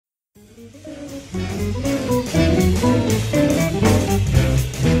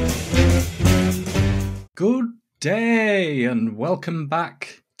Good day and welcome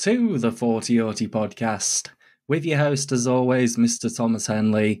back to the 40/40 podcast with your host, as always, Mr. Thomas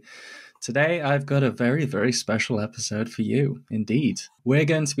Henley. Today I've got a very, very special episode for you, indeed. We're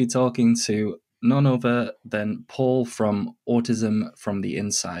going to be talking to none other than Paul from Autism From The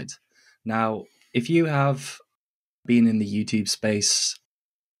Inside. Now, if you have been in the YouTube space,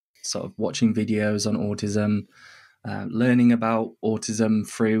 sort of watching videos on autism, learning about autism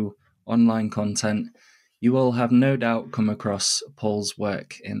through online content, you will have no doubt come across Paul's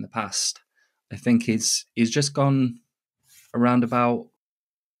work in the past. I think he's just gone around about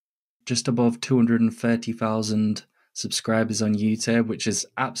just above 230,000 subscribers on YouTube, which is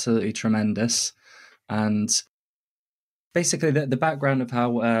absolutely tremendous. And basically the background of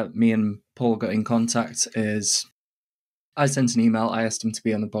how me and Paul got in contact is I sent an email. I asked him to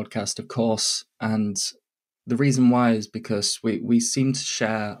be on the podcast, of course. And the reason why is because we seem to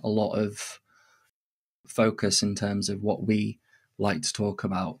share a lot of focus in terms of what we like to talk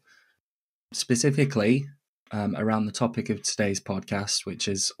about, specifically around the topic of today's podcast, which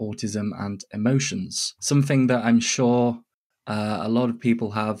is autism and emotions. Something that I'm sure a lot of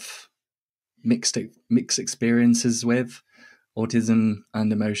people have mixed experiences with. Autism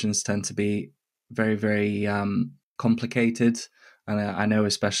and emotions tend to be very, very complicated. And I know,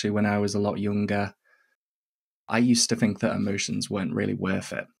 especially when I was a lot younger, I used to think that emotions weren't really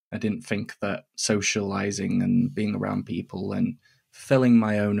worth it. I didn't think that socializing and being around people and fulfilling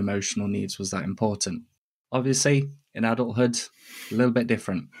my own emotional needs was that important. Obviously, in adulthood, a little bit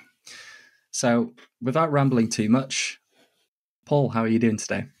different. So, without rambling too much, Paul, how are you doing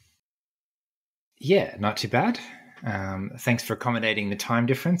today? Yeah, not too bad. Thanks for accommodating the time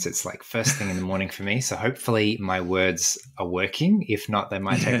difference. It's like first thing in the morning for me, so hopefully my words are working. If not, they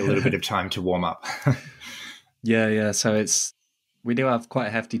might take a little bit of time to warm up. Yeah. So we do have quite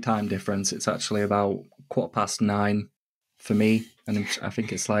a hefty time difference. It's actually about 9:15 for me, and I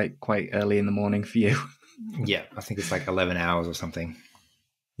think it's like quite early in the morning for you. Yeah, I think it's like 11 hours or something.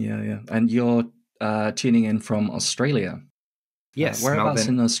 Yeah. And you're tuning in from Australia. Yes, whereabouts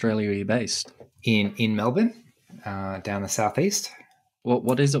Melbourne. in Australia are you based? In Melbourne, down the southeast.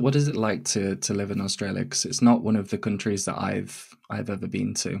 What is it like to live in Australia? Because it's not one of the countries that I've ever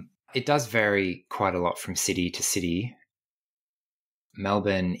been to. It does vary quite a lot from city to city.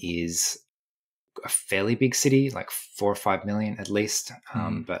 Melbourne is a fairly big city, like 4 or 5 million at least.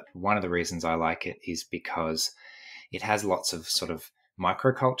 But one of the reasons I like it is because it has lots of sort of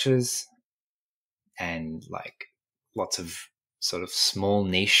microcultures and like lots of sort of small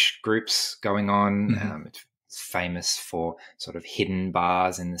niche groups going on. It's famous for sort of hidden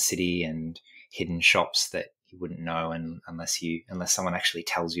bars in the city and hidden shops that you wouldn't know unless someone actually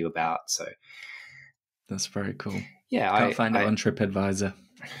tells you about. So that's very cool. Yeah, can't find it on TripAdvisor.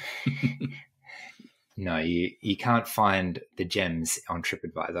 No, you can't find the gems on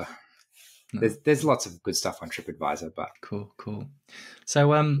TripAdvisor. No. There's lots of good stuff on TripAdvisor, but cool.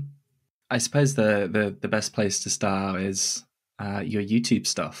 So I suppose the best place to start is your YouTube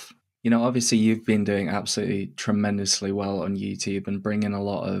stuff. You know, obviously you've been doing absolutely tremendously well on YouTube and bringing a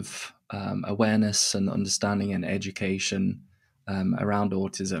lot of awareness and understanding and education around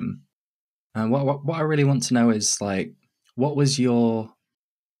autism. And what I really want to know is, like, what was your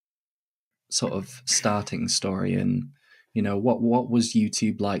sort of starting story, and you know, what was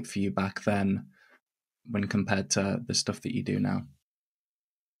YouTube like for you back then when compared to the stuff that you do now?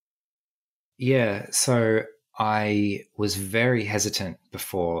 Yeah, so I was very hesitant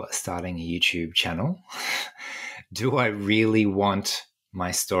before starting a YouTube channel. Do I really want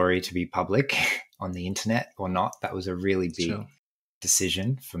my story to be public on the internet or not? That was a really big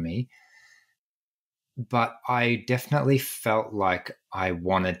decision for me. But I definitely felt like I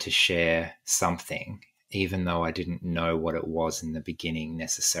wanted to share something, even though I didn't know what it was in the beginning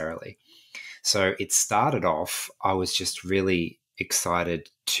necessarily. So it started off, I was just really excited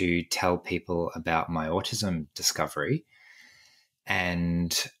to tell people about my autism discovery.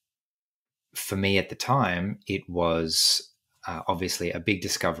 And for me at the time, it was obviously a big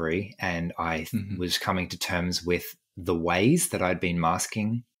discovery, and I was coming to terms with the ways that I'd been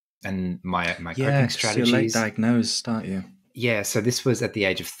masking and my coping strategies. You're late diagnosed, aren't you? Yeah, so this was at the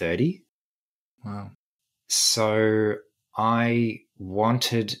age of 30. Wow. So I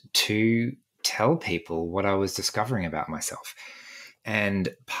wanted to tell people what I was discovering about myself. And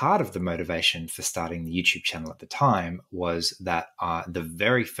part of the motivation for starting the YouTube channel at the time was that the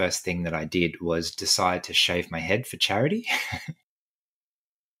very first thing that I did was decide to shave my head for charity.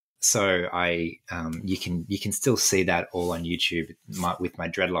 So you can still see that all on YouTube with my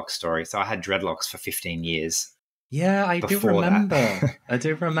dreadlock story. So I had dreadlocks for 15 years. Yeah, I do before remember. that. I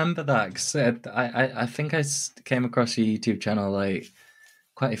do remember that because I think I came across your YouTube channel like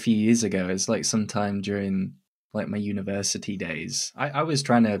quite a few years ago. It's like sometime during like my university days. I was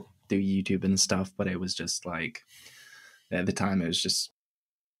trying to do YouTube and stuff, but it was just like at the time it was just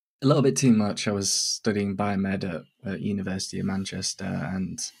a little bit too much. I was studying biomed at University of Manchester,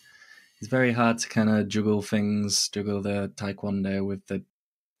 and it's very hard to kind of juggle the taekwondo with the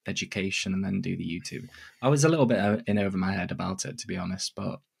education and then do the YouTube. I was a little bit in over my head about it, to be honest,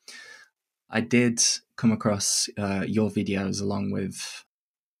 but I did come across your videos along with,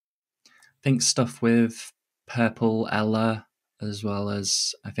 I think, stuff with Purple Ella, as well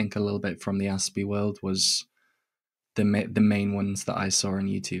as I think a little bit from the Aspie world was the main ones that I saw on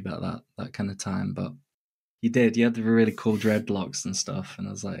YouTube at that kind of time. But you had the really cool dreadlocks and stuff, and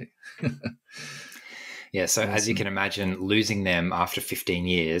I was like, yeah. So awesome. As you can imagine, losing them after 15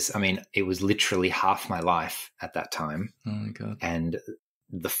 years, I mean, it was literally half my life at that time. Oh my God. And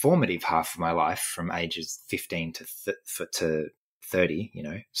the formative half of my life from ages 15 to 30,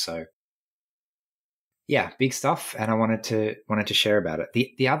 so yeah, big stuff. And I wanted to share about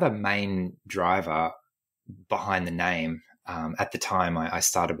it. The other main driver behind the name, at the time I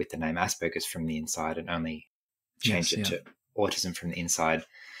started with the name Asperger's from the Inside and only changed it to Autism from the Inside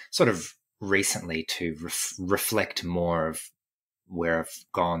sort of recently to reflect more of where I've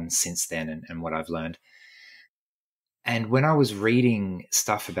gone since then and what I've learned. And when I was reading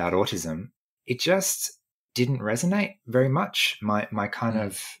stuff about autism, it just didn't resonate very much. My kind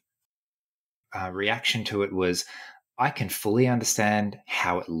of reaction to it was, I can fully understand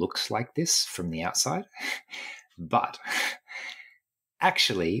how it looks like this from the outside, but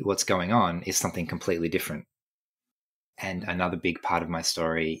actually what's going on is something completely different. And another big part of my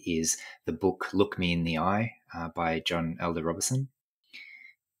story is the book Look Me in the Eye by John Elder Robinson.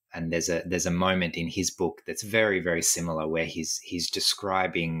 And there's a moment in his book that's very, very similar where he's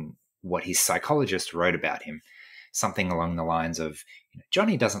describing what his psychologist wrote about him, something along the lines of,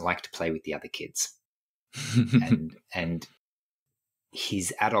 Johnny doesn't like to play with the other kids. and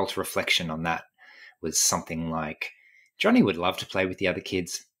his adult reflection on that was something like, Johnny would love to play with the other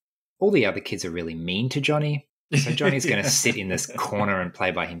kids. All the other kids are really mean to Johnny. So Johnny's going to sit in this corner and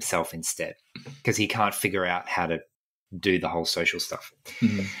play by himself instead because he can't figure out how to do the whole social stuff.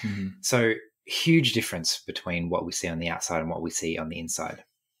 Mm-hmm. So huge difference between what we see on the outside and what we see on the inside.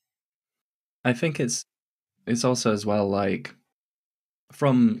 I think it's also as well, like,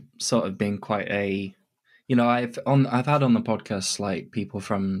 from sort of being quite a, I've had on the podcast like people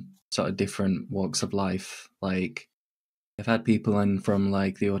from sort of different walks of life. Like I've had people in from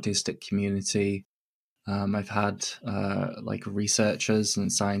like the autistic community. I've had like researchers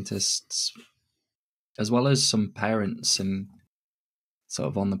and scientists, as well as some parents, and sort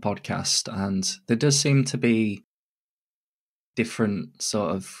of on the podcast. And there does seem to be different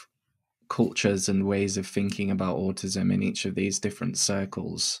sort of cultures and ways of thinking about autism in each of these different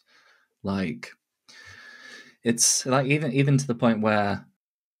circles. Like it's like even to the point where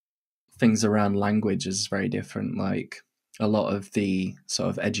things around language is very different. Like a lot of the sort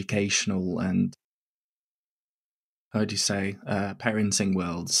of educational and, how do you say, parenting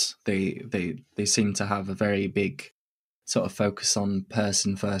worlds, they seem to have a very big sort of focus on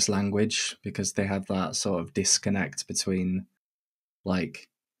person first language, because they have that sort of disconnect between like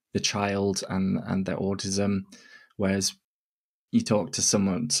the child and their autism. Whereas you talk to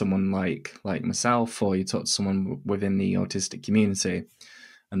someone like myself, or you talk to someone within the autistic community,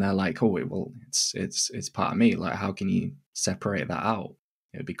 and they're like, oh, well, it's part of me. Like, how can you separate that out?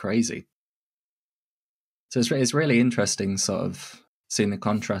 It'd be crazy. So it's really interesting sort of seeing the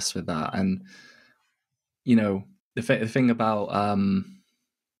contrast with that. And, the thing about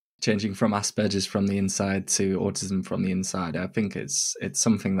changing from Asperger's from the inside to autism from the inside, I think it's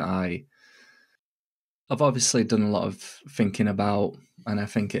something that I've obviously done a lot of thinking about, and I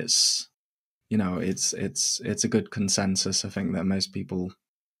think it's a good consensus. I think that most people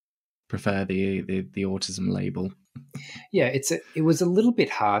prefer the autism label. Yeah, it was a little bit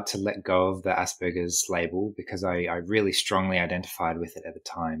hard to let go of the Asperger's label because I really strongly identified with it at the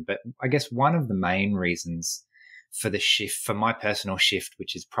time. But I guess one of the main reasons for the shift, for my personal shift,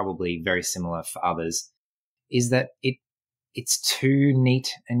 which is probably very similar for others, is that it's too neat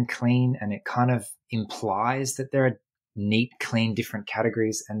and clean, and it kind of implies that there are neat, clean, different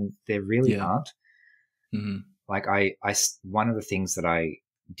categories, and there really aren't. Mm-hmm. Like one of the things that I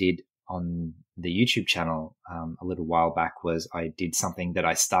did on the YouTube channel a little while back was I did something that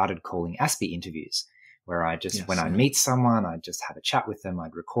I started calling Aspie interviews, where I just, Yes, when I meet someone, I just have a chat with them,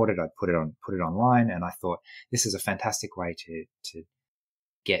 I'd record it, I'd put it online. And I thought this is a fantastic way to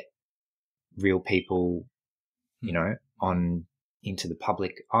get real people, you know, on into the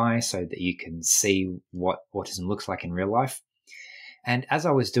public eye so that you can see what autism looks like in real life. And as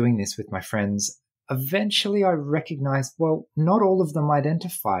I was doing this with my friends, eventually I recognized, well, not all of them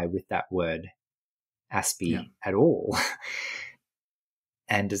identify with that word Aspie at all.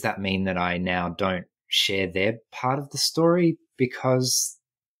 And does that mean that I now don't share their part of the story because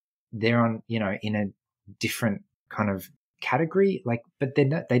they're on, you know, in a different kind of category? Like, but they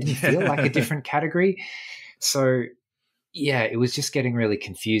didn't feel like a different category. So yeah, it was just getting really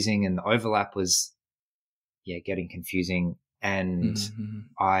confusing, and the overlap was, getting confusing. And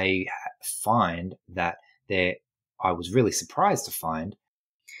I find that I was really surprised to find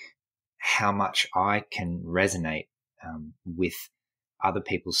how much I can resonate with other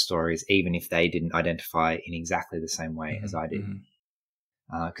people's stories, even if they didn't identify in exactly the same way as I did.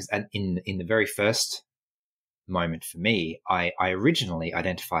 Because in the very first moment for me, I originally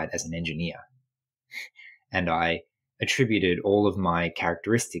identified as an engineer, and I attributed all of my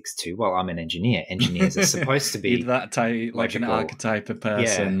characteristics to, well, I'm an engineer. Engineers are supposed to be that type, like an archetype of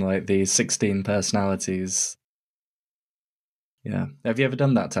person, like the 16 personalities. Yeah. Have you ever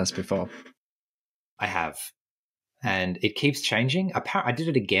done that test before? I have. And it keeps changing. I did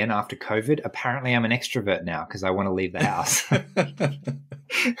it again after COVID. Apparently, I'm an extrovert now because I want to leave the house.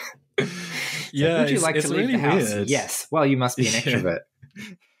 Yeah, would you like to leave really the house? Weird. Yes. Well, you must be an extrovert.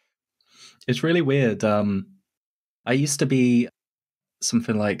 It's really weird. I used to be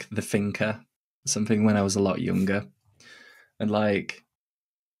something like the thinker, something when I was a lot younger, and like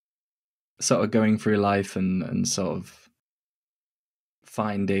sort of going through life and sort of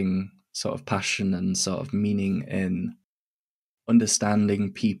finding sort of passion and sort of meaning in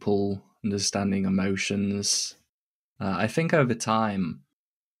understanding people, understanding emotions. I think over time,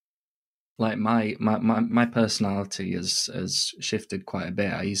 like my personality has shifted quite a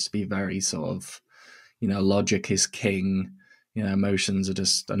bit. I used to be very sort of, logic is king, emotions are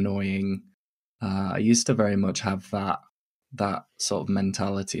just annoying. I used to very much have that sort of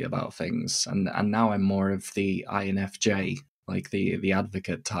mentality about things, and now I'm more of the INFJ, like the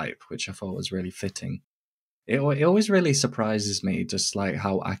advocate type, which I thought was really fitting. It always really surprises me just like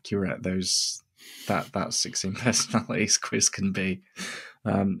how accurate that 16 personalities quiz can be.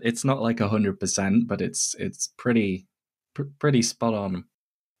 It's not like 100%, but it's pretty spot on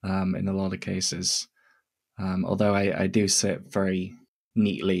in a lot of cases. Although I do sit very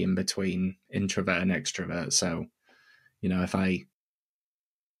neatly in between introvert and extrovert, so if I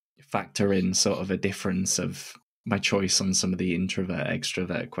factor in sort of a difference of my choice on some of the introvert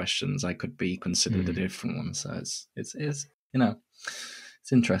extrovert questions, I could be considered a different one. So it's it's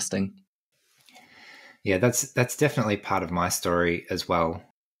interesting. Yeah, that's definitely part of my story as well,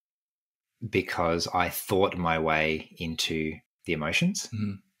 because I thought my way into the emotions,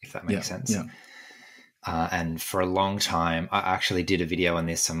 if that makes sense. Yeah. And for a long time, I actually did a video on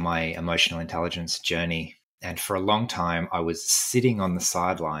this, on my emotional intelligence journey. And for a long time, I was sitting on the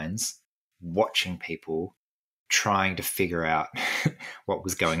sidelines watching people trying to figure out what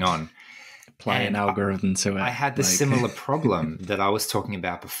was going on. Apply an algorithm to it. I had the similar problem that I was talking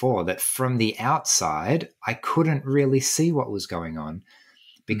about before, that from the outside, I couldn't really see what was going on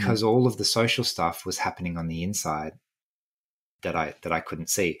because all of the social stuff was happening on the inside that I couldn't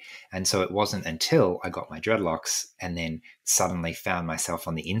see. And so it wasn't until I got my dreadlocks and then suddenly found myself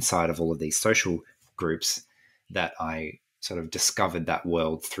on the inside of all of these social groups that I sort of discovered that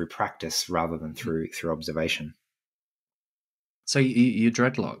world through practice rather than through observation. So your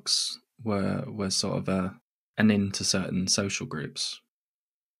dreadlocks were sort of an into certain social groups.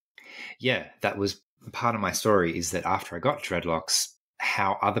 Yeah, that was part of my story, is that after I got dreadlocks,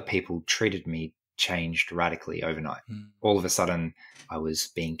 how other people treated me changed radically overnight. All of a sudden, I was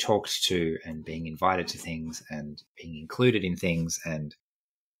being talked to and being invited to things and being included in things. And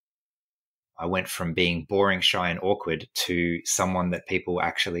I went from being boring, shy, and awkward to someone that people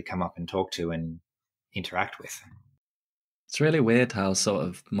actually come up and talk to and interact with. It's really weird how sort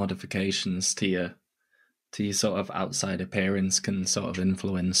of modifications to your sort of outside appearance can sort of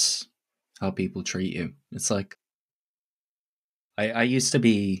influence how people treat you. It's like I used to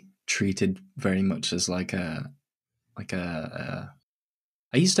be treated very much as I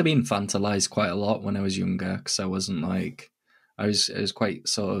used to be infantilized quite a lot when I was younger, because I wasn't like, I was quite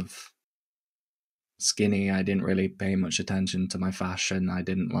sort of skinny. I didn't really pay much attention to my fashion. I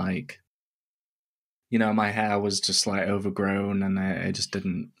didn't like, my hair was just like overgrown, and I just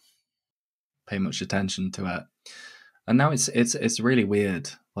didn't pay much attention to it. And now it's really weird.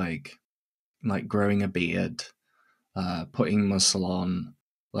 Like, like growing a beard, putting muscle on.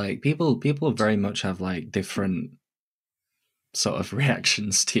 Like people very much have like different sort of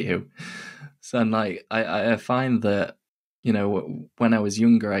reactions to you. So and like I find that, you know, when I was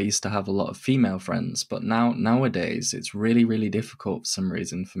younger I used to have a lot of female friends, but nowadays it's really, really difficult for some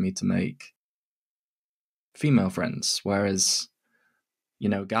reason for me to make female friends. Whereas, you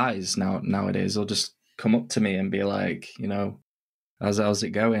know, guys nowadays will just come up to me and be like, you know, how's it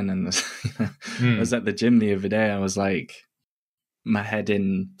going? And I was at the gym the other day. I was like, my head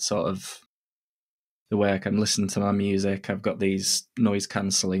in sort of the way I can listen to my music. I've got these noise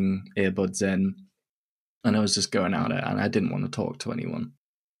cancelling earbuds in, and I was just going at it, and I didn't want to talk to anyone.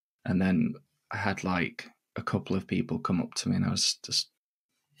 And then I had like a couple of people come up to me, and I was just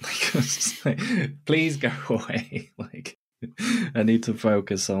like, please go away. Like, I need to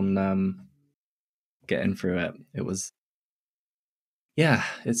focus on getting through it. It was, yeah,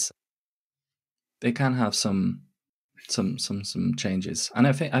 they can have some changes, and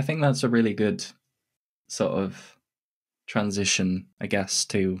I think that's a really good sort of transition, I guess,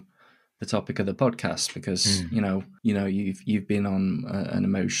 to the topic of the podcast, because you know you've been on an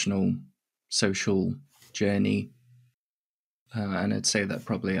emotional, social journey, and I'd say that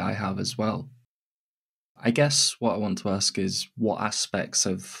probably I have as well. I guess what I want to ask is, what aspects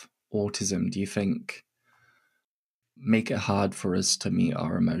of autism do you think make it hard for us to meet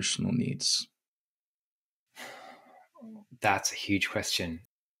our emotional needs? That's a huge question.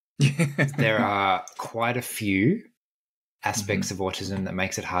 There are quite a few aspects of autism that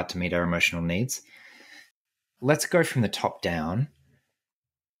makes it hard to meet our emotional needs. Let's go from the top down.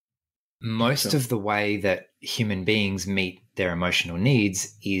 Most of the way that human beings meet their emotional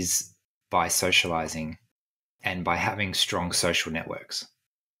needs is by socializing and by having strong social networks.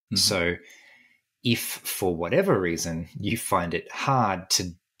 So if for whatever reason you find it hard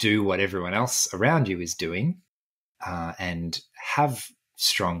to do what everyone else around you is doing, and have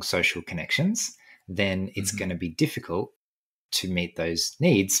strong social connections, then it's going to be difficult to meet those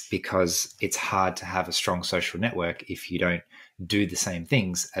needs, because it's hard to have a strong social network if you don't do the same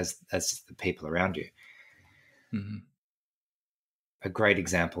things as the people around you. A great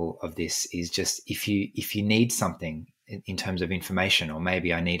example of this is just if you need something in terms of information, or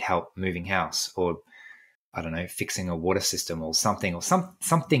maybe I need help moving house, or I don't know, fixing a water system or something, or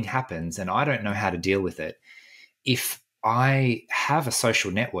something happens and I don't know how to deal with it. If I have a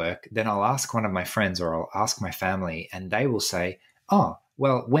social network, then I'll ask one of my friends or I'll ask my family, and they will say, oh,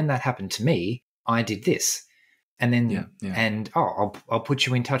 well, when that happened to me, I did this. And then, I'll put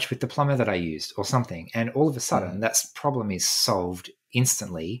you in touch with the plumber that I used or something. And all of a sudden, that problem is solved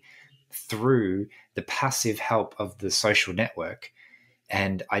instantly through the passive help of the social network.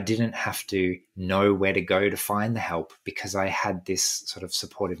 And I didn't have to know where to go to find the help, because I had this sort of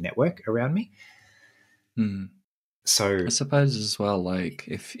supportive network around me. So I suppose as well, like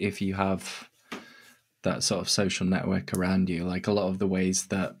if you have that sort of social network around you, like a lot of the ways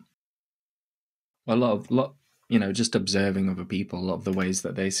that you know, just observing other people, a lot of the ways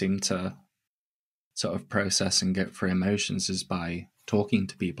that they seem to sort of process and get through emotions is by talking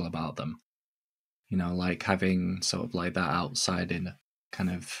to people about them. You know, like having sort of like that outside in kind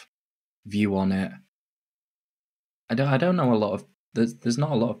of view on it. I don't know a lot of there's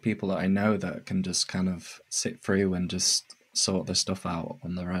not a lot of people that I know that can just kind of sit through and just sort the stuff out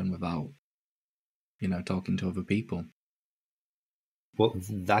on their own without, you know, talking to other people. Well,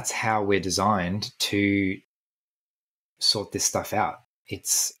 that's how we're designed to sort this stuff out.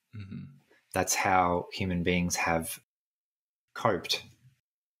 It's that's how human beings have coped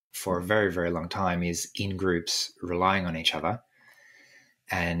for a very, very long time, is in groups, relying on each other.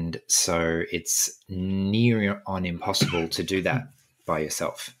 And so it's near on impossible to do that by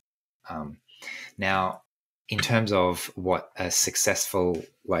yourself. Now, in terms of what a successful,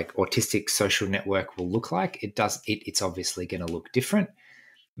 like, autistic social network will look like, it's obviously going to look different,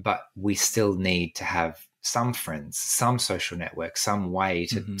 but we still need to have some friends, some social network, some way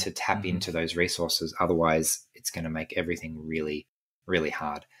to tap into those resources. Otherwise, it's going to make everything really, really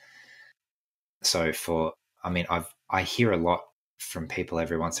hard. So I hear a lot from people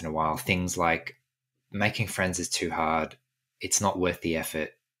every once in a while, things like, making friends is too hard. It's not worth the effort.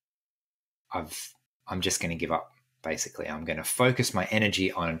 I'm just going to give up. Basically, I'm going to focus my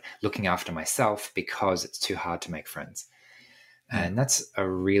energy on looking after myself because it's too hard to make friends. And that's a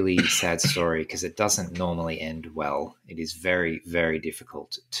really sad story, because it doesn't normally end well. It is very, very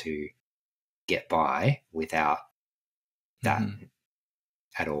difficult to get by without that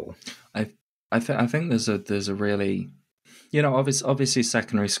at all. I think there's a really, you know, obviously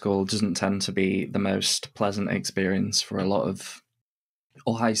secondary school doesn't tend to be the most pleasant experience for a lot of,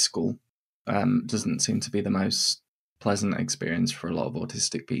 or high school, doesn't seem to be the most pleasant experience for a lot of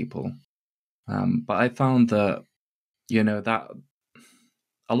autistic people. But I found that, that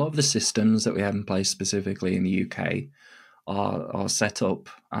a lot of the systems that we have in place, specifically in the UK, are set up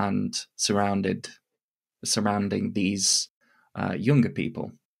and surrounding these younger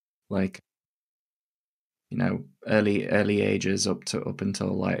people, like early ages up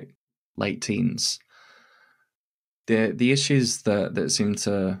until like late teens. The issues that seem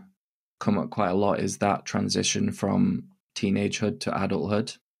to come up quite a lot is that transition from teenagehood to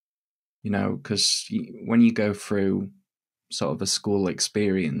adulthood. Because when you go through sort of a school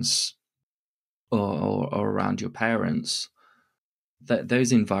experience or around your parents, that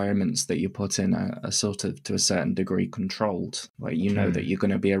those environments that you put in are sort of to a certain degree controlled. Like that you're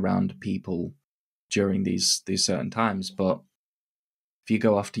going to be around people during these certain times. But if you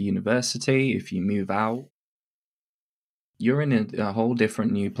go off to university, if you move out, you're in a whole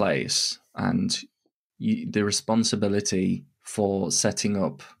different new place, and the responsibility for setting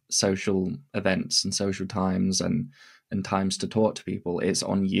up social events and social times and times to talk to people is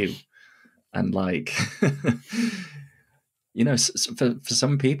on you. And like, for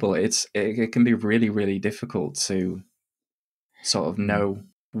some people, it can be really, really difficult to sort of know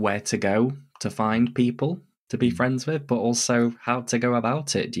where to go to find people to be friends with, but also how to go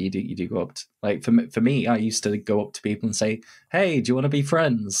about it. Do you go up to, like, for me, I used to go up to people and say, "Hey, do you want to be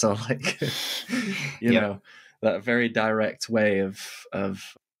friends?" Or like, that very direct way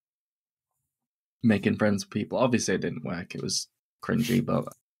of making friends with people. Obviously, it didn't work. It was cringy, but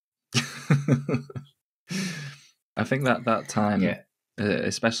I think that time,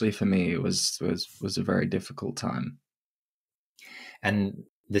 especially for me, it was a very difficult time. And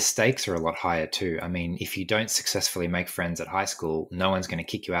the stakes are a lot higher too. I mean, if you don't successfully make friends at high school, no one's going to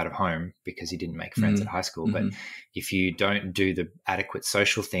kick you out of home because you didn't make friends at high school. But if you don't do the adequate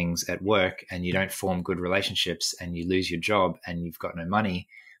social things at work and you don't form good relationships and you lose your job and you've got no money,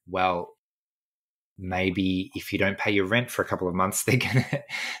 well, maybe if you don't pay your rent for a couple of months, they're going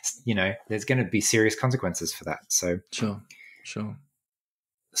to, there's going to be serious consequences for that. So Sure.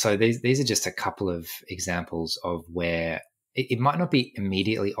 So these are just a couple of examples of where it might not be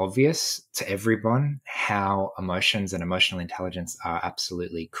immediately obvious to everyone how emotions and emotional intelligence are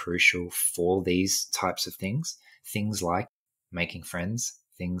absolutely crucial for these types of things. Things like making friends,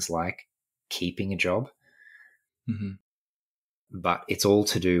 things like keeping a job. But it's all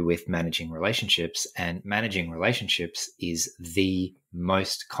to do with managing relationships, and managing relationships is the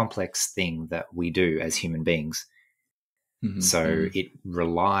most complex thing that we do as human beings. So it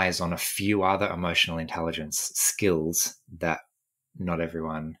relies on a few other emotional intelligence skills that not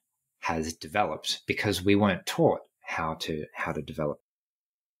everyone has developed because we weren't taught how to develop.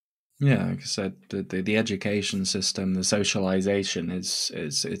 Yeah, like I said, the education system, the socialization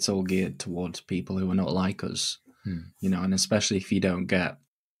it's all geared towards people who are not like us. And especially if you don't get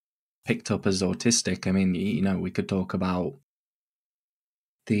picked up as autistic. I mean, we could talk about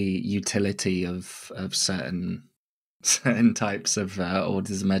the utility of certain types of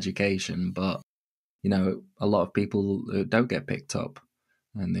autism education, but a lot of people don't get picked up,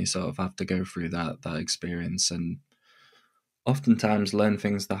 and they sort of have to go through that experience and oftentimes learn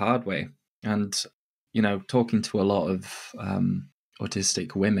things the hard way. And talking to a lot of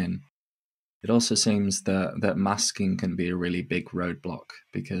autistic women, it also seems that masking can be a really big roadblock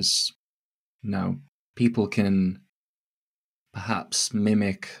because people can perhaps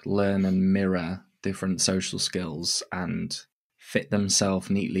mimic, learn, and mirror different social skills and fit themselves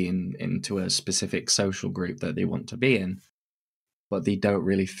neatly into a specific social group that they want to be in, but they don't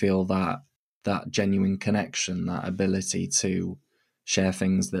really feel that genuine connection, that ability to share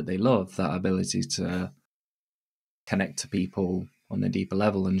things that they love, that ability to connect to people on a deeper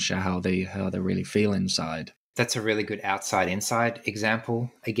level and share how they really feel inside. That's a really good outside-inside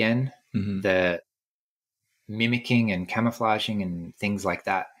example again. The mimicking and camouflaging and things like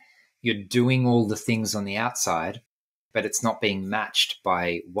that. You're doing all the things on the outside, but it's not being matched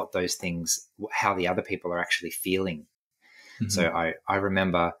by what those things, how the other people are actually feeling. So I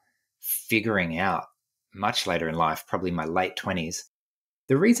remember figuring out much later in life, probably my late 20s,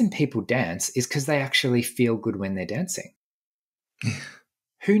 the reason people dance is because they actually feel good when they're dancing.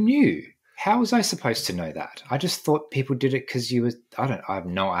 Who knew? How was I supposed to know that? I just thought people did it because you were, I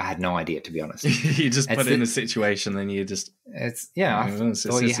had no idea, to be honest. You just put in a situation and you just... I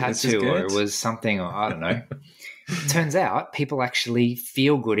thought you had to, or it was something, or I don't know. It turns out people actually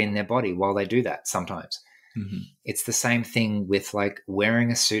feel good in their body while they do that sometimes. It's the same thing with like wearing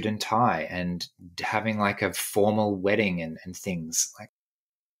a suit and tie and having like a formal wedding and things. Like,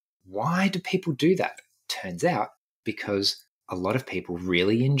 why do people do that? Turns out because a lot of people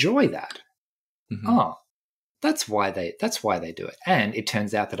really enjoy that. oh, that's why they do it. And it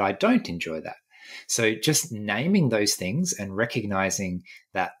turns out that I don't enjoy that. So just naming those things and recognizing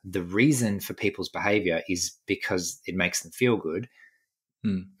that the reason for people's behavior is because it makes them feel good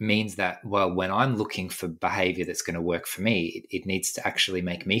means that, well, when I'm looking for behavior that's going to work for me, it needs to actually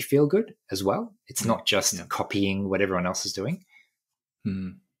make me feel good as well. It's not just copying what everyone else is doing.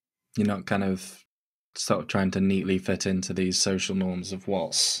 You're not kind of sort of trying to neatly fit into these social norms of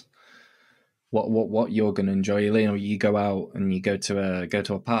what you're going to enjoy. You know, you go out and you go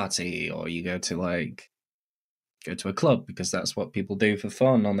to a party, or you go to a club because that's what people do for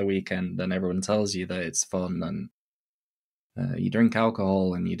fun on the weekend, and everyone tells you that it's fun, and you drink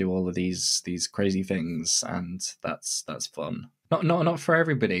alcohol and you do all of these crazy things, and that's fun. Not for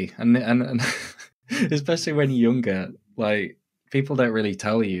everybody, and especially when you're younger, like, people don't really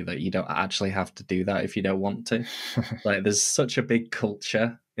tell you that you don't actually have to do that if you don't want to. Like, there's such a big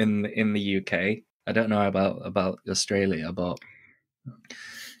culture in the UK. I don't know about Australia, but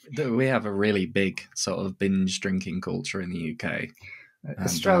we have a really big sort of binge drinking culture in the UK.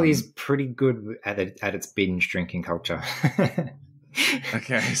 Australia's pretty good at its binge drinking culture.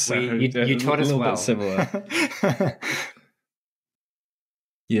 Okay, so you taught us well. Bit similar.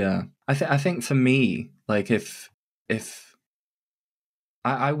 Yeah, I think for me, like, if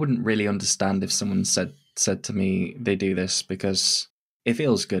I wouldn't really understand if someone said to me they do this because it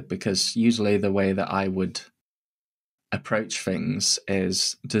feels good, because usually the way that I would approach things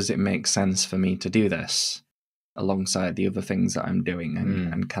is, does it make sense for me to do this alongside the other things that I'm doing,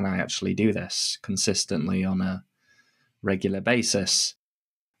 and can I actually do this consistently on a regular basis?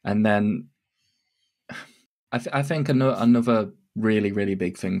 And then I think another really, really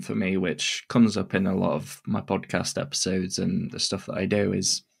big thing for me, which comes up in a lot of my podcast episodes and the stuff that I do,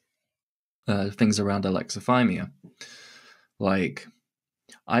 is things around alexithymia. Like,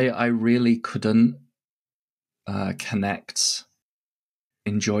 I really couldn't connect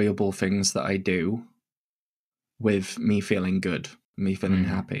enjoyable things that I do with me feeling good, me feeling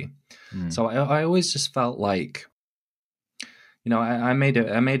happy. So I always just felt like, you know, I made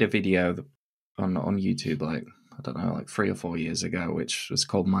a video on YouTube, like, I don't know, like 3 or 4 years ago, which was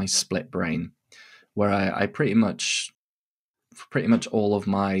called My Split Brain, where I pretty much all of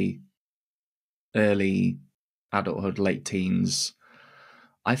my early adulthood, late teens,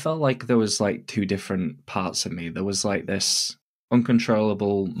 I felt like there was like 2 different parts of me. There was like this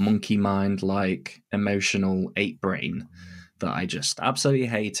uncontrollable monkey mind, like emotional ape brain that I just absolutely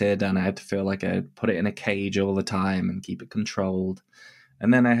hated, and I had to feel like I'd put it in a cage all the time and keep it controlled.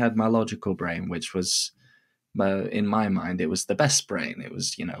 And then I had my logical brain, which was, in my mind, it was the best brain. It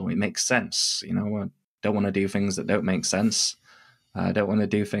was, you know, it makes sense. You know, I don't want to do things that don't make sense. I don't want to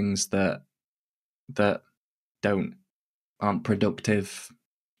do things that aren't productive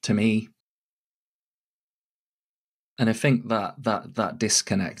to me. And I think that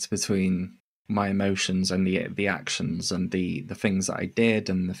disconnect between my emotions and the actions and the things that I did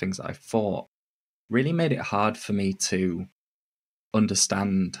and the things that I thought really made it hard for me to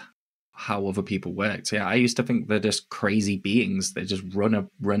understand how other people worked. Yeah, I used to think they're just crazy beings that just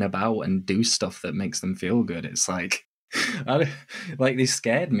run about and do stuff that makes them feel good. It's like, they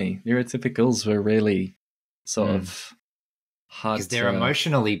scared me. Neurotypicals were really sort of hard, because they're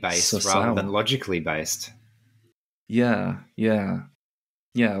emotionally based rather than logically based. Yeah. Well,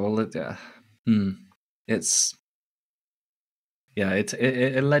 it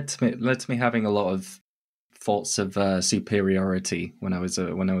led to me having a lot of thoughts of superiority when I was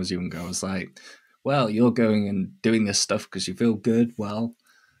younger. I was like, well, you're going and doing this stuff because you feel good. Well,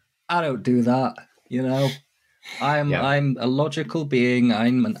 I don't do that. You know, I'm a logical being.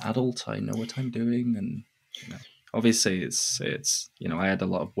 I'm an adult. I know what I'm doing, and you know, obviously, it's you know, I had a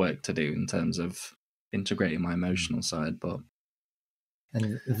lot of work to do in terms of integrating my emotional side, but.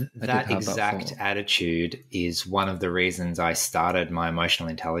 And that exact attitude is one of the reasons I started my emotional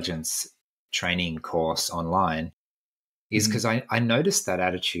intelligence training course online, is because I noticed that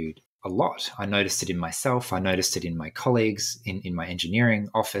attitude a lot. I noticed it in myself. I noticed it in my colleagues, in my engineering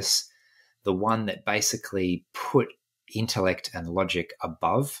office, the one that basically put intellect and logic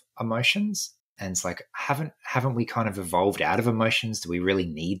above emotions. And it's like, haven't we kind of evolved out of emotions? Do we really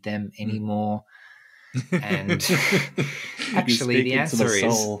need them anymore? And actually the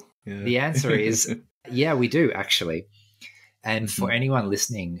answer is yeah, we do actually. And for anyone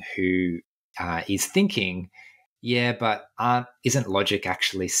listening who is thinking, yeah, but isn't logic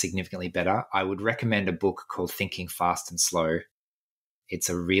actually significantly better, I would recommend a book called Thinking Fast and Slow. It's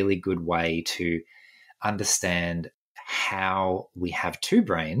a really good way to understand how we have 2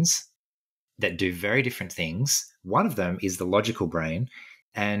 brains that do very different things. One of them is the logical brain,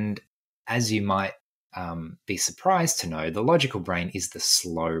 and as you might be surprised to know, the logical brain is the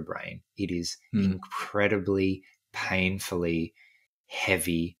slow brain. It is incredibly, painfully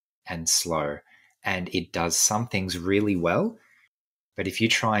heavy and slow. And it does some things really well. But if you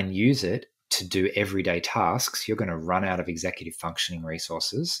try and use it to do everyday tasks, you're going to run out of executive functioning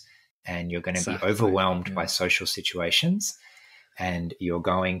resources, and you're going to be overwhelmed by social situations, and you're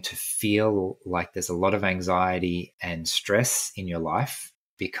going to feel like there's a lot of anxiety and stress in your life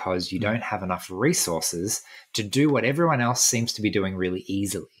because you don't have enough resources to do what everyone else seems to be doing really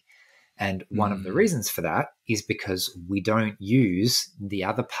easily. And one of the reasons for that is because we don't use the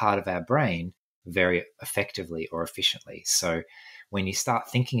other part of our brain very effectively or efficiently. So when you start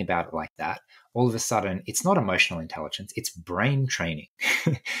thinking about it like that, all of a sudden, it's not emotional intelligence, it's brain training.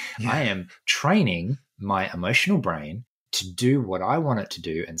 I am training my emotional brain to do what I want it to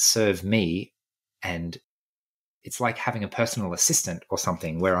do and serve me. And it's like having a personal assistant or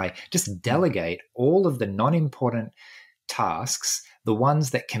something where I just delegate all of the non-important tasks, the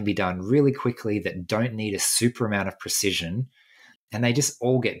ones that can be done really quickly, that don't need a super amount of precision, and they just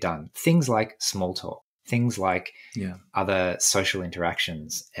all get done. Things like small talk, things like other social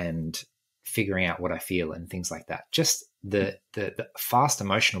interactions and figuring out what I feel and things like that. Just the fast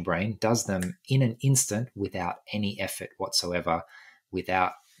emotional brain does them in an instant without any effort whatsoever,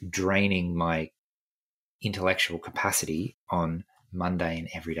 without draining my intellectual capacity on mundane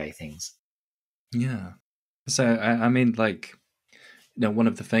everyday things. Yeah. So, I mean, like, you know, one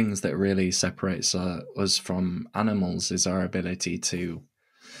of the things that really separates us from animals is our ability to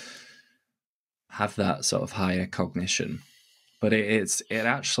have that sort of higher cognition. But it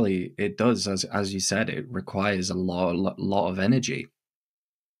actually does, as you said, it requires a lot of energy.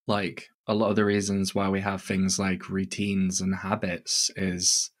 Like, a lot of the reasons why we have things like routines and habits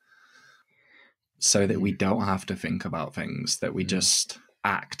is so that we don't have to think about things, that we just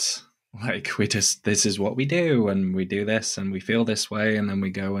act. Like, this is what we do, and we do this, and we feel this way, and then we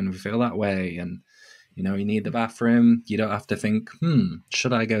go and we feel that way. And, you know, you need the bathroom. You don't have to think,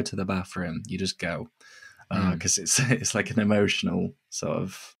 should I go to the bathroom? You just go. Because it's like an emotional sort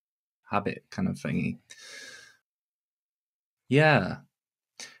of habit kind of thingy. Yeah,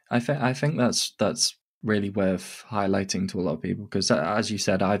 I think that's really worth highlighting to a lot of people, because, as you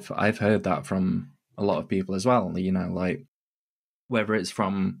said, I've heard that from a lot of people as well. You know, like, whether it's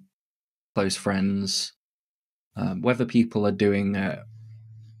from close friends, whether people are doing it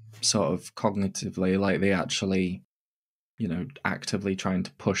sort of cognitively, like they actually, you know, actively trying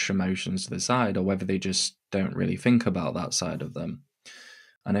to push emotions to the side, or whether they just don't really think about that side of them.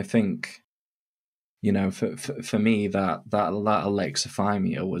 And I think, you know, for me, that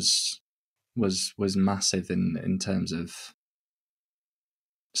alexithymia was massive in terms of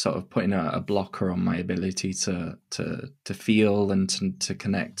sort of putting a blocker on my ability to feel and to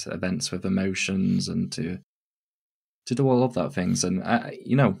connect events with emotions and to do all of that things. And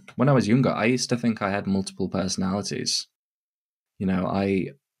you know, when I was younger, I used to think I had multiple personalities. You know,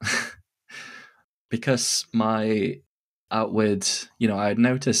 because my outward, you know, I'd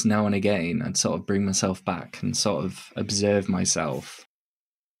notice now and again, I'd sort of bring myself back and sort of observe myself,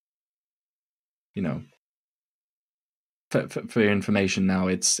 you know. For your information now,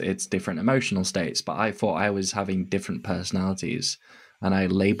 it's different emotional states, but I thought I was having different personalities, and I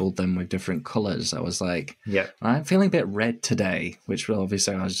labeled them with different colors. I was like, I'm feeling a bit red today, which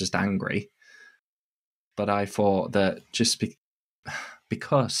obviously I was just angry. But I thought that just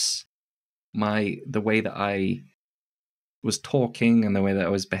because the way that I was talking and the way that I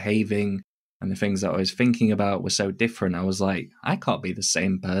was behaving and the things that I was thinking about were so different, I was like, I can't be the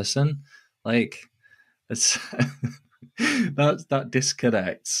same person. Like, it's that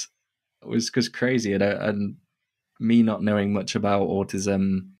disconnect was just crazy. And me not knowing much about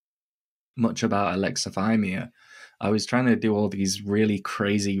autism, much about alexithymia, I was trying to do all these really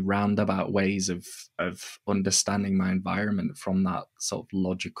crazy roundabout ways of understanding my environment from that sort of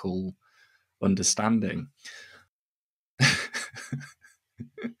logical understanding.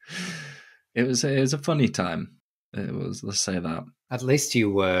 It was a funny time. It was, let's say that. At least you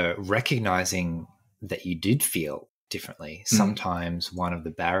were recognizing that you did feel differently. Sometimes one of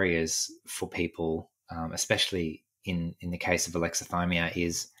the barriers for people, especially in the case of alexithymia,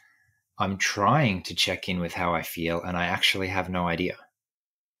 is I'm trying to check in with how I feel and I actually have no idea.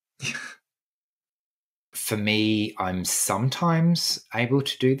 For me, I'm sometimes able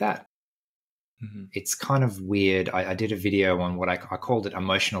to do that. It's kind of weird. I did a video on what I called it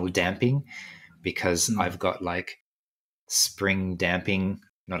emotional damping, because I've got like spring damping,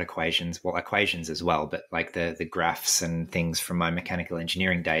 not equations, well, equations as well, but like the graphs and things from my mechanical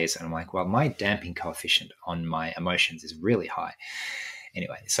engineering days. And I'm like, well, my damping coefficient on my emotions is really high.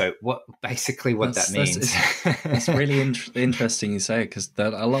 Anyway, so what that means. It's really interesting you say, because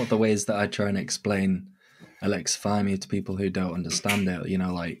a lot of the ways that I try and explain alexithymia to people who don't understand it, you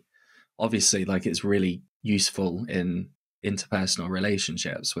know, like obviously like it's really useful in interpersonal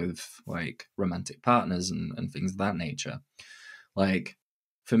relationships with like romantic partners and things of that nature. Like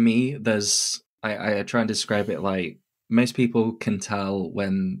for me, I try and describe it like most people can tell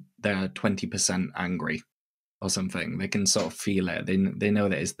when they're 20% angry or something. They can sort of feel it. They know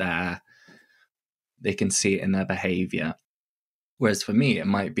that it's there. They can see it in their behavior. Whereas for me, it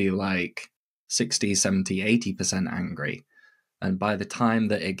might be like 60, 70, 80% angry. And by the time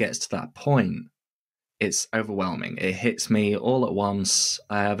that it gets to that point, it's overwhelming. It hits me all at once.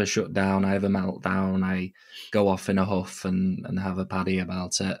 I have a shutdown. I have a meltdown. I go off in a huff and have a paddy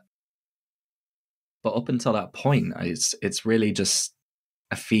about it. But up until that point, it's really just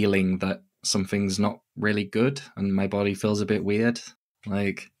a feeling that something's not really good and my body feels a bit weird.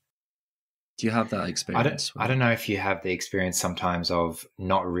 Like, do you have that experience? I don't know if you have the experience sometimes of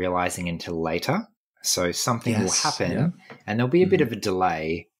not realizing until later. So something will happen and there'll be a bit of a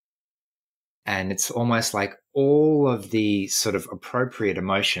delay. And it's almost like all of the sort of appropriate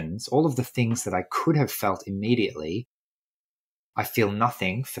emotions, all of the things that I could have felt immediately, I feel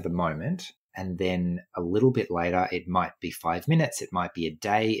nothing for the moment. And then a little bit later, it might be 5 minutes, it might be a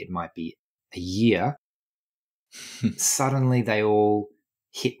day, it might be a year. Suddenly they all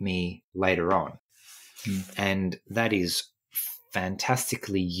hit me later on. And that is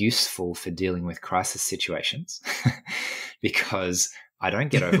fantastically usely for dealing with crisis situations because I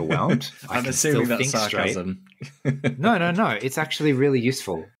don't get overwhelmed. I can still think sarcasm. Straight. No. It's actually really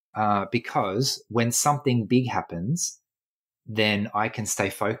useful because when something big happens, then I can stay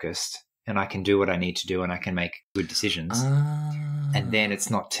focused and I can do what I need to do and I can make good decisions. And then it's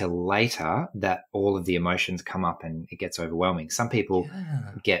not till later that all of the emotions come up and it gets overwhelming. Some people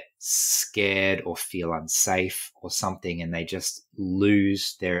get scared or feel unsafe or something and they just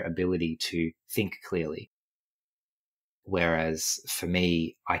lose their ability to think clearly. Whereas for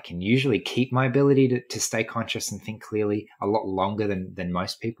me, I can usually keep my ability to stay conscious and think clearly a lot longer than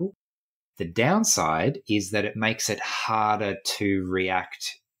most people. The downside is that it makes it harder to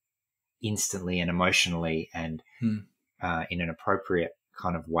react instantly and emotionally and in an appropriate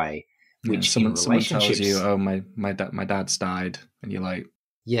kind of way. Which someone tells you, "Oh, my dad's died," and you're like,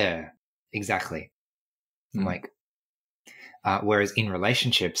 "Yeah, exactly." I'm like, whereas in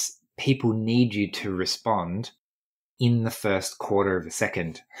relationships, people need you to respond in the first quarter of a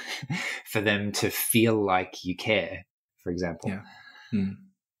second for them to feel like you care, for example.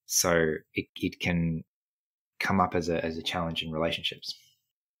 So it can come up as a challenge in relationships.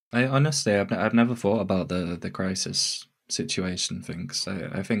 I honestly, I've never thought about the crisis situation thing. So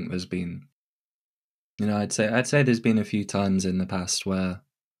I think there's been, you know, I'd say there's been a few times in the past where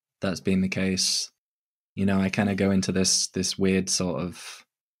that's been the case. You know, I kind of go into this weird sort of,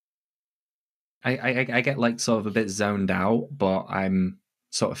 I get like sort of a bit zoned out, but I'm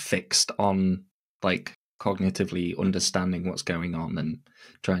sort of fixed on like cognitively understanding what's going on and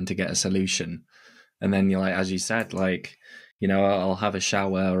trying to get a solution. And then you're like, as you said, like, you know, I'll have a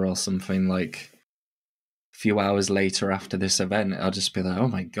shower or something like a few hours later after this event, I'll just be like, oh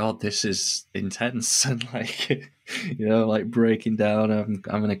my God, this is intense. And like, you know, like breaking down, I'm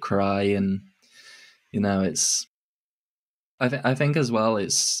going to cry. And, you know, it's, I think as well,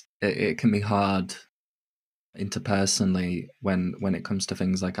 it can be hard interpersonally when it comes to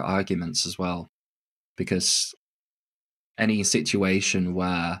things like arguments as well, because any situation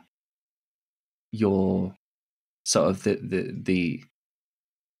where you're sort of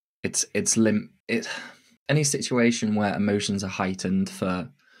any situation where emotions are heightened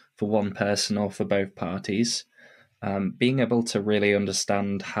for one person or for both parties, being able to really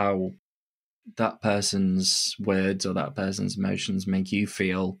understand how that person's words or that person's emotions make you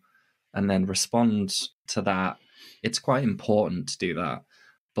feel and then respond to that, it's quite important to do that.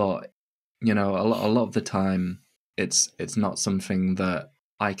 But, you know, a lot of the time it's not something that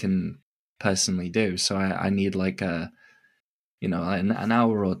I can personally do. So I need like an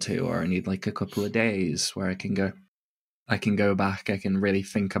hour or two, or I need like a couple of days where I can go back, I can really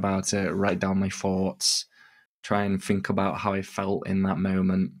think about it, write down my thoughts, try and think about how I felt in that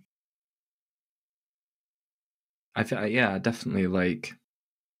moment. Definitely like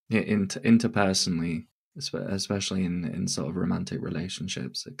interpersonally, especially in sort of romantic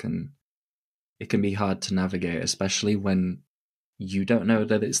relationships, it can be hard to navigate, especially when you don't know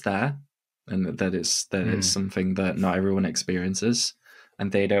that it's there and that it's something that not everyone experiences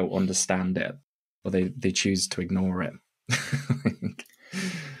and they don't understand it, or they choose to ignore it.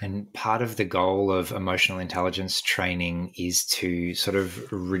 And part of the goal of emotional intelligence training is to sort of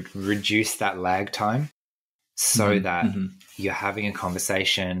reduce that lag time so that you're having a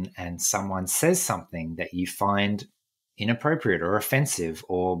conversation and someone says something that you find inappropriate or offensive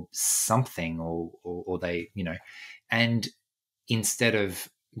or something, or they, and instead of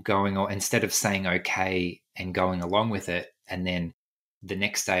saying okay and going along with it, and then the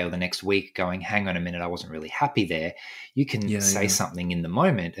next day or the next week going, hang on a minute, I wasn't really happy there, you can say something in the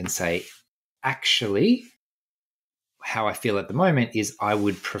moment and say, actually, how I feel at the moment is I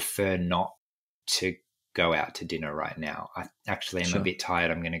would prefer not to go out to dinner right now. I actually am a bit tired.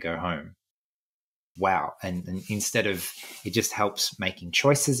 I'm going to go home. Wow. And instead of, it just helps making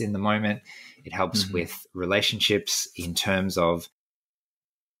choices in the moment. It helps with relationships in terms of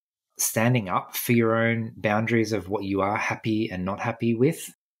standing up for your own boundaries of what you are happy and not happy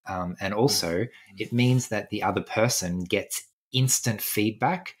with. And also it means that the other person gets instant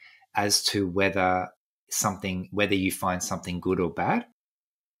feedback as to whether you find something good or bad.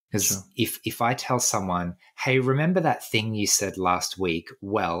 Because if I tell someone, hey, remember that thing you said last week?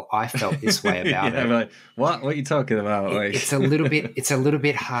 Well, I felt this way about it. Like, what are you talking about? It's a little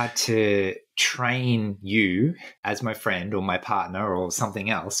bit hard to train you as my friend or my partner or something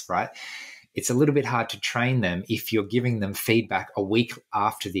else, right? It's a little bit hard to train them if you're giving them feedback a week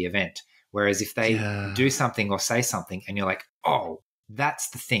after the event. Whereas if they do something or say something and you're like, oh,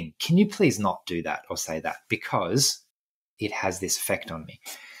 that's the thing. Can you please not do that or say that? Because it has this effect on me.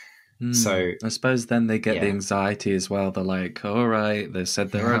 So I suppose then they get the anxiety as well. They're like, all right, they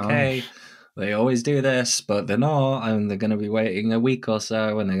said they're okay. They always do this, but they're not. And they're going to be waiting a week or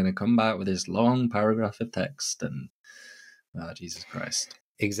so and they're going to come back with this long paragraph of text. And, oh, Jesus Christ.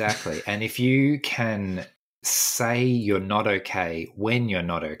 Exactly. And if you can say you're not okay when you're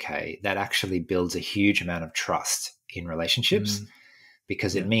not okay, that actually builds a huge amount of trust in relationships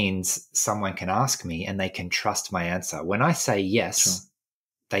because it means someone can ask me and they can trust my answer. When I say yes,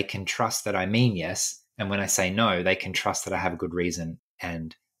 they can trust that I mean yes. And when I say no, they can trust that I have a good reason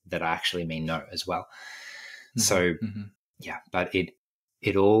and that I actually mean no as well. So, but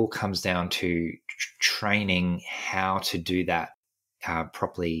it all comes down to training how to do that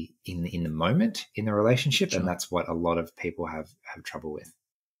properly in the moment in the relationship. And that's what a lot of people have trouble with.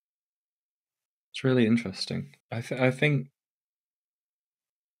 It's really interesting. I think,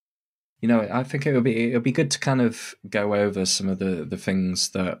 I think it'll be good to kind of go over some of the things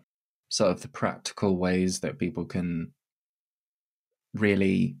that sort of the practical ways that people can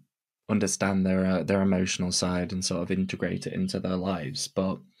really understand their emotional side and sort of integrate it into their lives.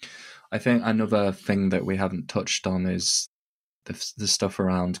 But I think another thing that we haven't touched on is the stuff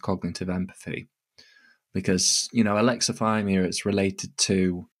around cognitive empathy, because alexithymia, it's related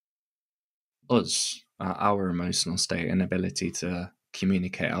to us, our emotional state and ability to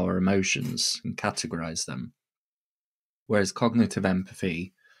communicate our emotions and categorize them, whereas cognitive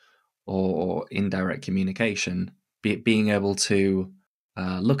empathy or indirect communication, being able to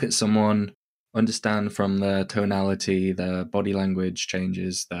look at someone, understand from their tonality, their body language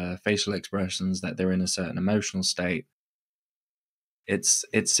changes, their facial expressions that they're in a certain emotional state.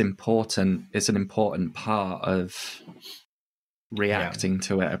 It's important. It's an important part of reacting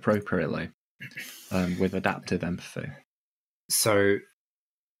to it appropriately with adaptive empathy. So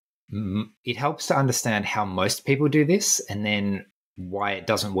it helps to understand how most people do this and then why it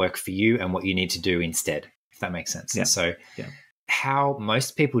doesn't work for you and what you need to do instead, if that makes sense. So how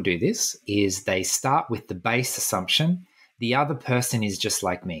most people do this is they start with the base assumption, the other person is just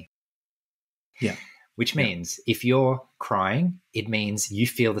like me. Which means if you're crying, it means you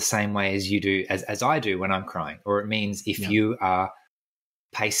feel the same way as you do, as I do when I'm crying. Or it means if you are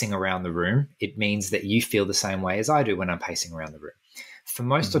pacing around the room, it means that you feel the same way as I do when I'm pacing around the room. For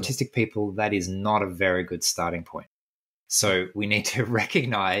most autistic people, that is not a very good starting point. So we need to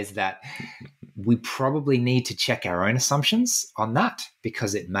recognize that we probably need to check our own assumptions on that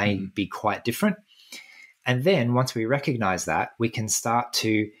because it may be quite different. And then once we recognize that, we can start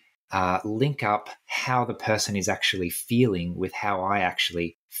to link up how the person is actually feeling with how I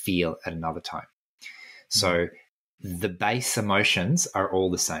actually feel at another time. So the base emotions are all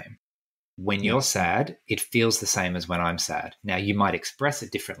the same. When you're sad, it feels the same as when I'm sad. Now, you might express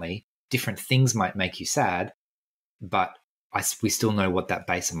it differently. Different things might make you sad, but we still know what that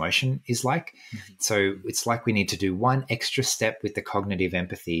base emotion is like. So it's like we need to do one extra step with the cognitive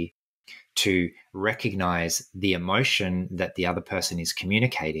empathy to recognize the emotion that the other person is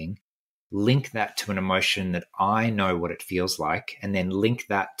communicating, link that to an emotion that I know what it feels like, and then link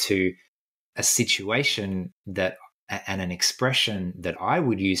that to a situation and an expression that I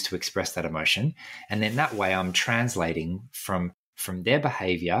would use to express that emotion. And then that way I'm translating from from their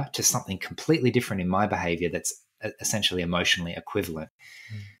behavior to something completely different in my behavior that's essentially emotionally equivalent.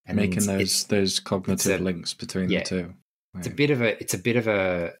 And making those cognitive links between the two. Right. It's a bit of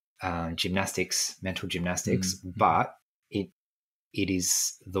a mental gymnastics, but it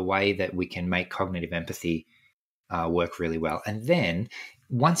is the way that we can make cognitive empathy work really well. And then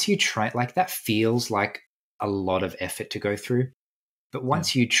once you try, like, that feels like a lot of effort to go through. But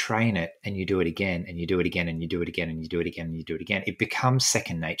once you train it and you do it again and you do it again and you do it again and you do it again and you do it again, it becomes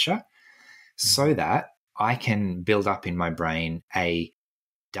second nature, so that I can build up in my brain a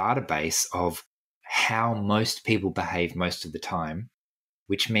database of how most people behave most of the time,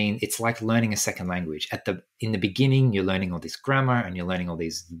 which means it's like learning a second language. In the beginning, you're learning all this grammar and you're learning all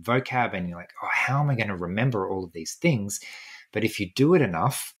these vocab and you're like, oh, how am I going to remember all of these things? But if you do it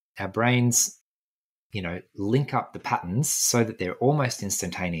enough, our brains, link up the patterns so that they're almost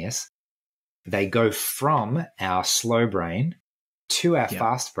instantaneous. They go from our slow brain to our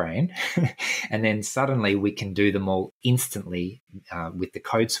fast brain, and then suddenly we can do them all instantly with the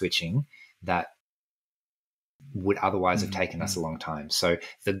code switching that would otherwise have taken us a long time. So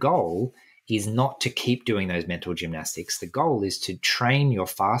the goal is not to keep doing those mental gymnastics. The goal is to train your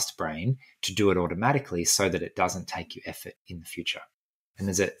fast brain to do it automatically so that it doesn't take you effort in the future. And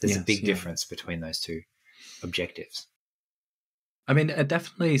there's a big difference between those two objectives. I mean,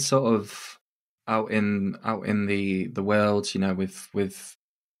 definitely sort of out in the world, with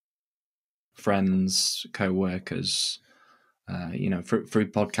friends, co-workers,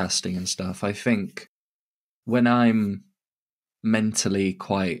 through podcasting and stuff. I think when I'm mentally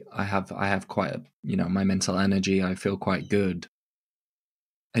I have quite my mental energy, I feel quite good.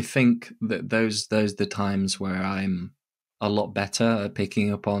 I think that those the times where I'm a lot better at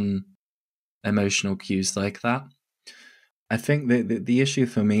picking up on emotional cues like that. I think the issue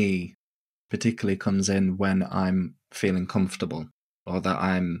for me particularly comes in when I'm feeling comfortable, or that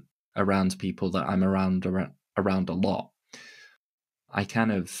I'm around people that I'm around a lot. I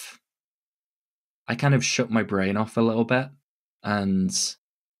kind of shut my brain off a little bit, and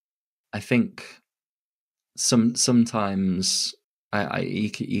I think sometimes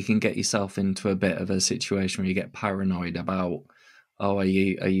you can get yourself into a bit of a situation where you get paranoid about, oh, are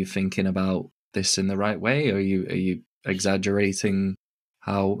you thinking about this in the right way? Or are you exaggerating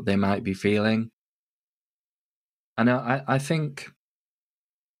how they might be feeling? And I think,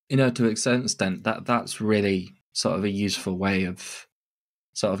 to a certain extent, that's really sort of a useful way of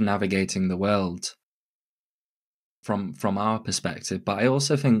sort of navigating the world from our perspective. But I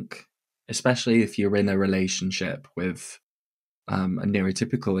also think, especially if you're in a relationship with a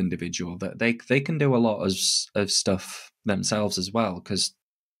neurotypical individual, that they can do a lot of stuff themselves as well, because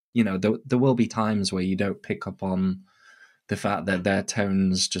there will be times where you don't pick up on the fact that their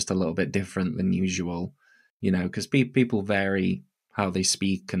tone's just a little bit different than usual, because people vary how they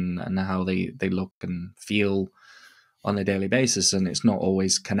speak and how they look and feel on a daily basis, and it's not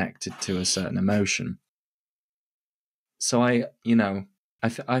always connected to a certain emotion. So I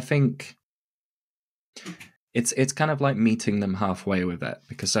think it's kind of like meeting them halfway with it,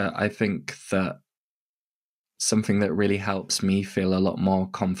 because I think that something that really helps me feel a lot more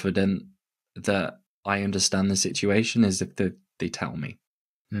confident that I understand the situation is if they tell me.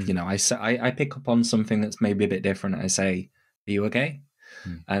 I pick up on something that's maybe a bit different. I say, "Are you okay?"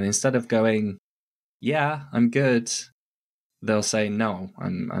 And instead of going, "Yeah, I'm good," they'll say, "No,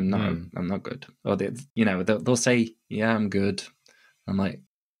 I'm not. I'm not good." Or they'll say, "Yeah, I'm good." I'm like,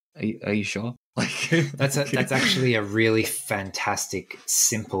 "Are you sure?" Like that's actually a really fantastic,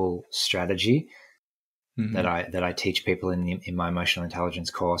 simple strategy that I teach people in my emotional intelligence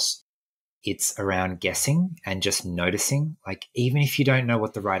course. It's around guessing and just noticing. Like, even if you don't know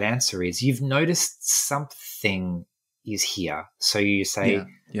what the right answer is, you've noticed something is here. So you say,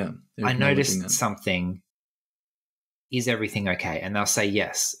 I noticed something. Is everything okay? And they'll say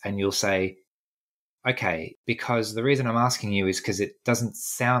yes. And you'll say, okay, because the reason I'm asking you is because it doesn't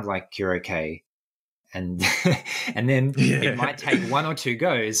sound like you're okay. And and then it might take one or two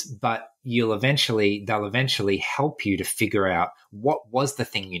goes, but they'll eventually help you to figure out what was the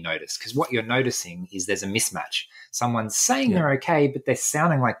thing you noticed. Because what you're noticing is there's a mismatch. Someone's saying they're okay, but they're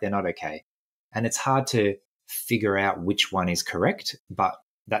sounding like they're not okay. And it's hard to figure out which one is correct, but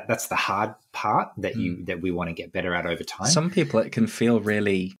that's the hard part that we want to get better at over time. Some people, it can feel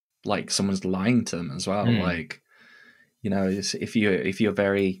really like someone's lying to them as well. Like, if you're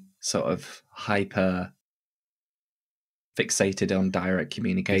very sort of hyper fixated on direct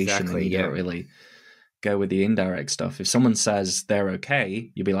communication, and you don't really go with the indirect stuff. If someone says they're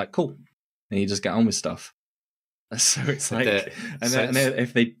okay, you'll be like, cool, and you just get on with stuff. So it's like, and then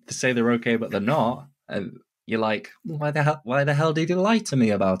if they say they're okay but they're not, you're like, why the hell did you lie to me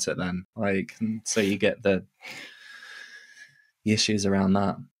about it then? Like, and so you get the issues around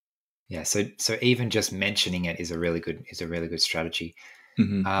that. Yeah. So even just mentioning it is a really good strategy.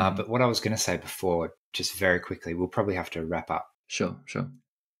 But what I was going to say before, just very quickly, we'll probably have to wrap up. Sure.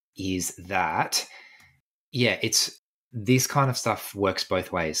 Is that, yeah, it's this kind of stuff works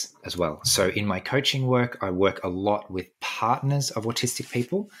both ways as well. So in my coaching work, I work a lot with partners of autistic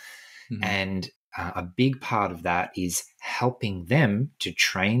people. And a big part of that is helping them to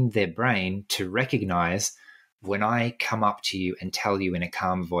train their brain to recognize when I come up to you and tell you in a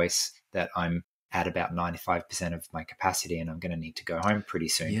calm voice that I'm at about 95% of my capacity and I'm going to need to go home pretty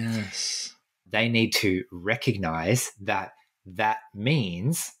soon. Yes. They need to recognize that that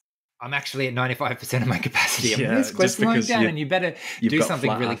means I'm actually at 95% of my capacity. I'm this close to lying down, and you better do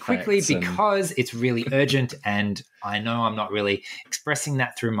something really quickly because it's really urgent. And I know I'm not really expressing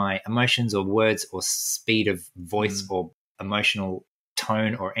that through my emotions or words or speed of voice or emotional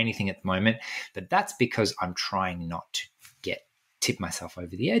tone or anything at the moment. But that's because I'm trying not to tip myself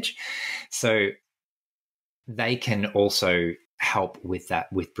over the edge. So they can also help with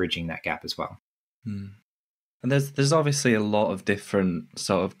that, with bridging that gap as well. And there's obviously a lot of different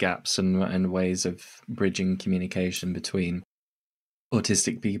sort of gaps and ways of bridging communication between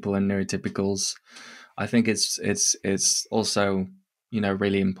autistic people and neurotypicals. I think it's also, you know,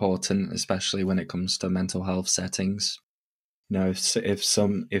 really important, especially when it comes to mental health settings. You know, if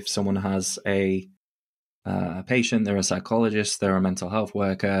someone has a patient, they're a psychologist, they're a mental health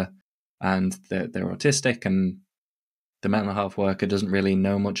worker, and they're autistic, and the mental health worker doesn't really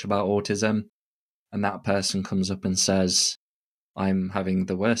know much about autism, and that person comes up and says, I'm having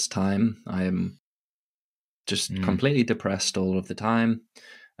the worst time, I am just completely depressed all of the time.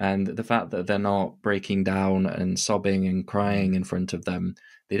 And the fact that they're not breaking down and sobbing and crying in front of them,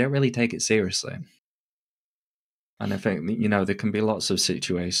 they don't really take it seriously. And I think, you know, there can be lots of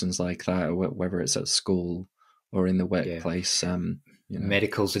situations like that, whether it's at school or in the workplace. You know,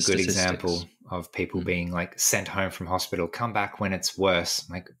 medical's a good example of people being like sent home from hospital, come back when it's worse.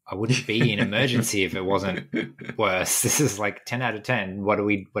 Like, I wouldn't be in emergency if it wasn't worse. This is like 10 out of 10. What do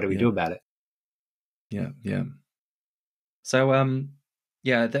we do about it? Yeah. So,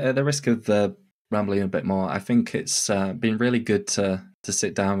 at the risk of rambling a bit more, I think it's been really good to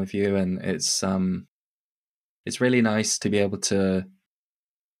sit down with you, and it's really nice to be able to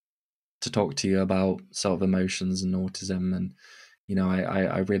talk to you about sort of emotions and autism. And you know,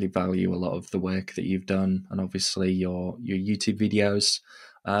 I really value a lot of the work that you've done, and obviously your YouTube videos.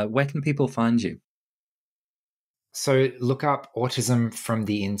 Where can people find you? So look up Autism From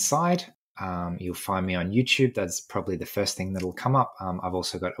The Inside. You'll find me on YouTube. That's probably the first thing that'll come up. I've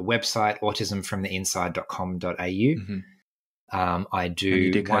also got a website, autismfromtheinside.com.au. I do, and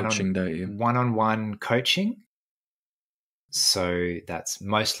you do coaching, don't you? One-on-one coaching. So that's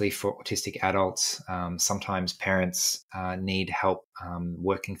mostly for autistic adults. Sometimes parents need help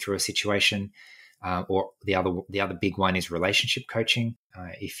working through a situation, or the other big one is relationship coaching.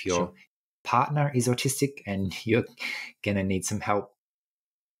 If your partner is autistic and you're going to need some help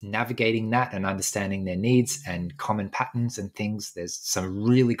navigating that and understanding their needs and common patterns and things, there's some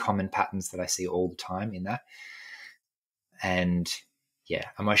really common patterns that I see all the time in that. And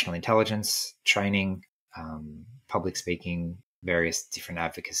emotional intelligence training, public speaking, various different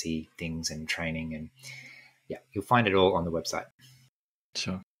advocacy things and training. And you'll find it all on the website.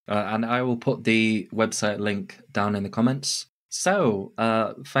 Sure. And I will put the website link down in the comments. So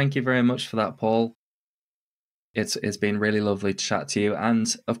thank you very much for that, Paul. It's been really lovely to chat to you.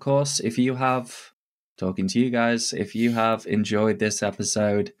 And of course, if you have enjoyed this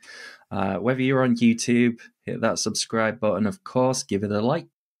episode, whether you're on YouTube, hit that subscribe button, of course, give it a like.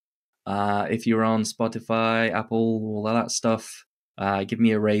 If you're on Spotify, Apple, all of that stuff, give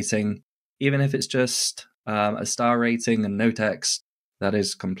me a rating. Even if it's just a star rating and no text, that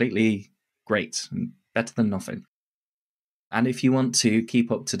is completely great and better than nothing. And if you want to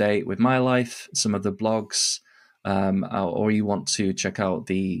keep up to date with my life, some of the blogs, or you want to check out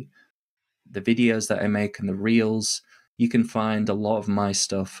the videos that I make and the reels, you can find a lot of my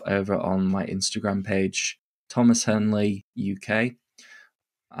stuff over on my Instagram page, Thomas Henley UK.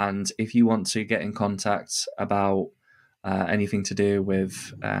 And if you want to get in contact about anything to do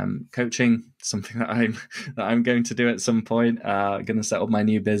with coaching, something that I'm going to do at some point, going to set up my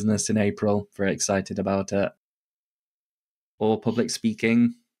new business in April. Very excited about it. Or public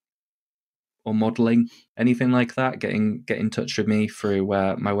speaking, or modelling, anything like that, get in touch with me through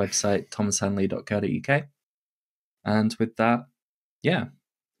my website, thomashenley.co.uk. And with that,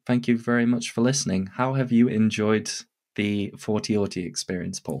 thank you very much for listening. How have you enjoyed the 40 Auti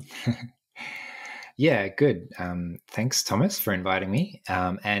experience, Paul? Yeah, good. Thanks, Thomas, for inviting me.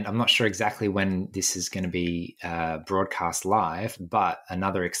 And I'm not sure exactly when this is going to be broadcast live, but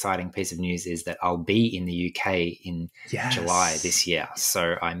another exciting piece of news is that I'll be in the UK in July this year.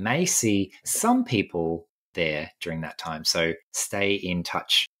 So I may see some people there during that time. So stay in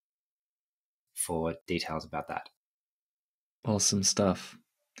touch for details about that. Awesome stuff.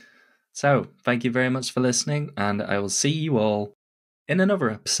 So thank you very much for listening, and I will see you all in another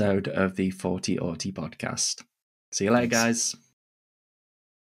episode of the 40 Auti podcast. See you later, guys.